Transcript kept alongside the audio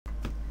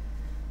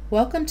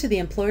Welcome to the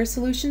Employer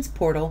Solutions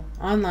Portal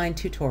online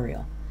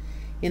tutorial.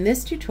 In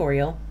this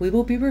tutorial, we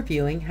will be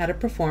reviewing how to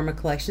perform a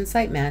collection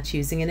site match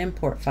using an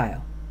import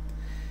file.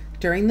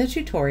 During the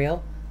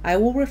tutorial, I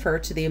will refer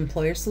to the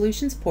Employer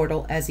Solutions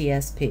Portal as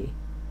ESP.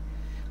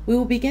 We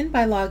will begin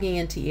by logging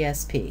into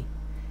ESP.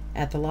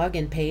 At the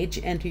login page,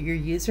 enter your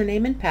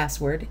username and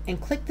password and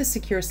click the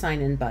Secure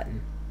Sign-In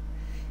button.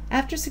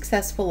 After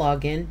successful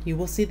login, you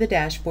will see the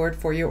dashboard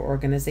for your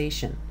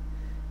organization.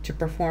 To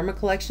perform a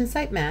collection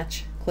site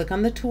match, click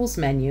on the Tools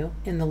menu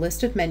in the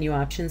list of menu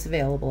options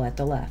available at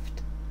the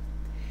left.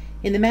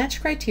 In the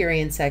Match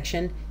Criterion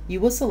section,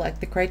 you will select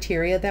the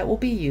criteria that will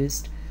be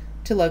used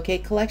to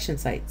locate collection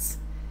sites.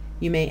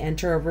 You may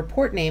enter a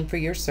report name for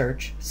your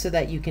search so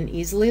that you can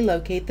easily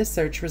locate the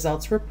search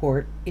results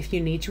report if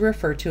you need to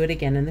refer to it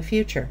again in the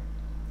future.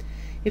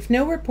 If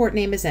no report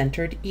name is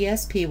entered,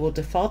 ESP will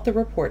default the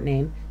report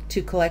name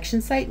to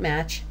Collection Site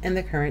Match and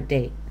the current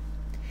date.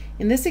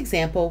 In this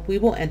example, we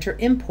will enter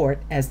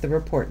Import as the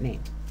report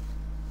name.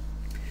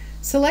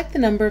 Select the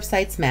number of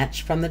sites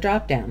matched from the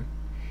drop-down.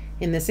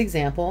 In this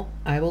example,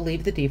 I will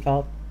leave the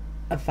default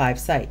of 5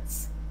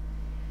 sites.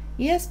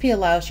 ESP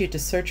allows you to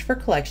search for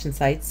collection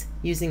sites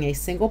using a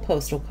single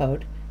postal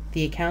code,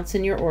 the accounts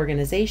in your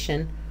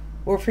organization,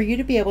 or for you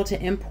to be able to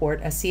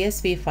import a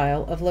CSV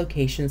file of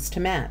locations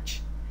to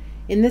match.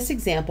 In this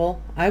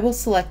example, I will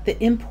select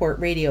the Import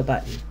Radio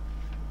button.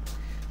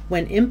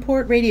 When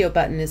Import Radio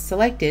button is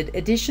selected,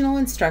 additional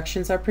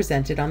instructions are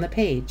presented on the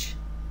page.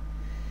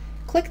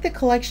 Click the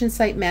Collection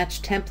Site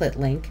Match template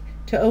link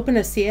to open a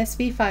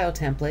CSV file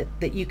template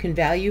that you can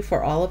value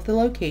for all of the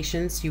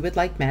locations you would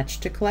like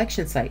matched to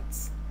collection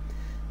sites.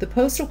 The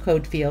postal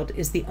code field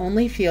is the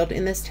only field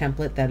in this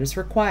template that is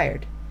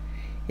required.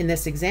 In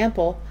this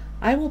example,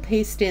 I will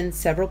paste in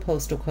several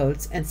postal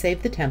codes and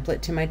save the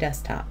template to my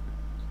desktop.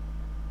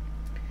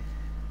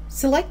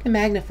 Select the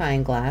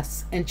magnifying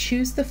glass and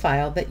choose the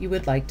file that you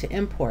would like to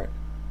import.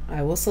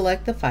 I will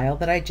select the file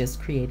that I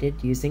just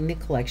created using the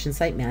Collection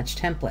Site Match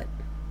template.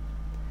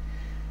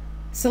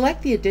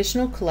 Select the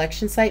additional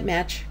collection site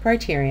match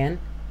criterion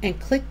and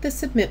click the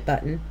Submit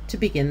button to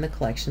begin the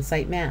collection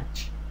site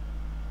match.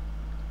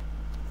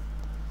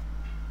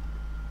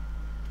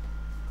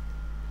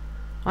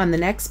 On the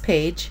next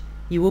page,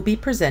 you will be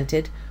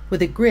presented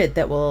with a grid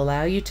that will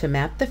allow you to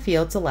map the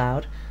fields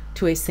allowed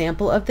to a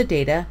sample of the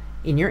data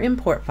in your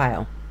import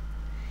file.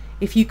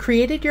 If you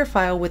created your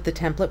file with the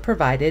template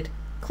provided,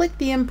 click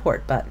the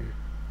Import button.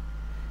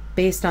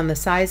 Based on the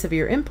size of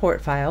your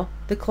import file,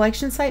 the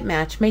collection site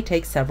match may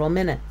take several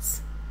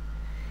minutes.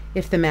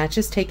 If the match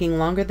is taking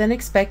longer than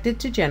expected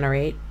to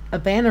generate, a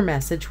banner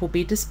message will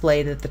be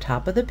displayed at the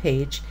top of the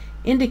page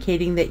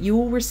indicating that you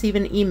will receive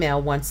an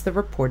email once the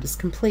report is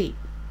complete.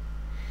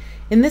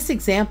 In this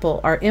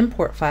example, our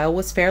import file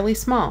was fairly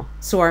small,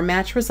 so our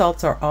match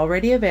results are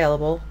already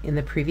available in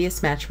the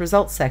Previous Match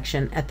Results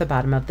section at the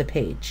bottom of the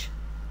page.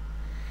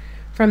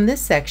 From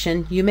this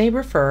section, you may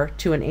refer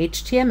to an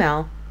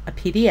HTML, a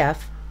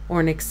PDF, or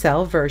an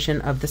Excel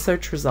version of the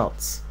search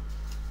results.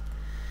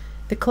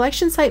 The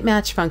collection site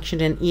match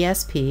function in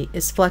ESP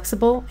is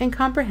flexible and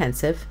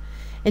comprehensive,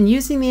 and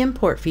using the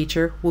import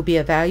feature will be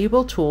a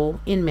valuable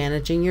tool in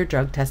managing your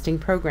drug testing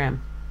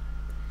program.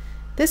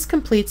 This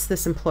completes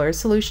this Employer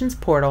Solutions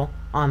Portal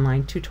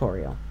online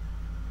tutorial.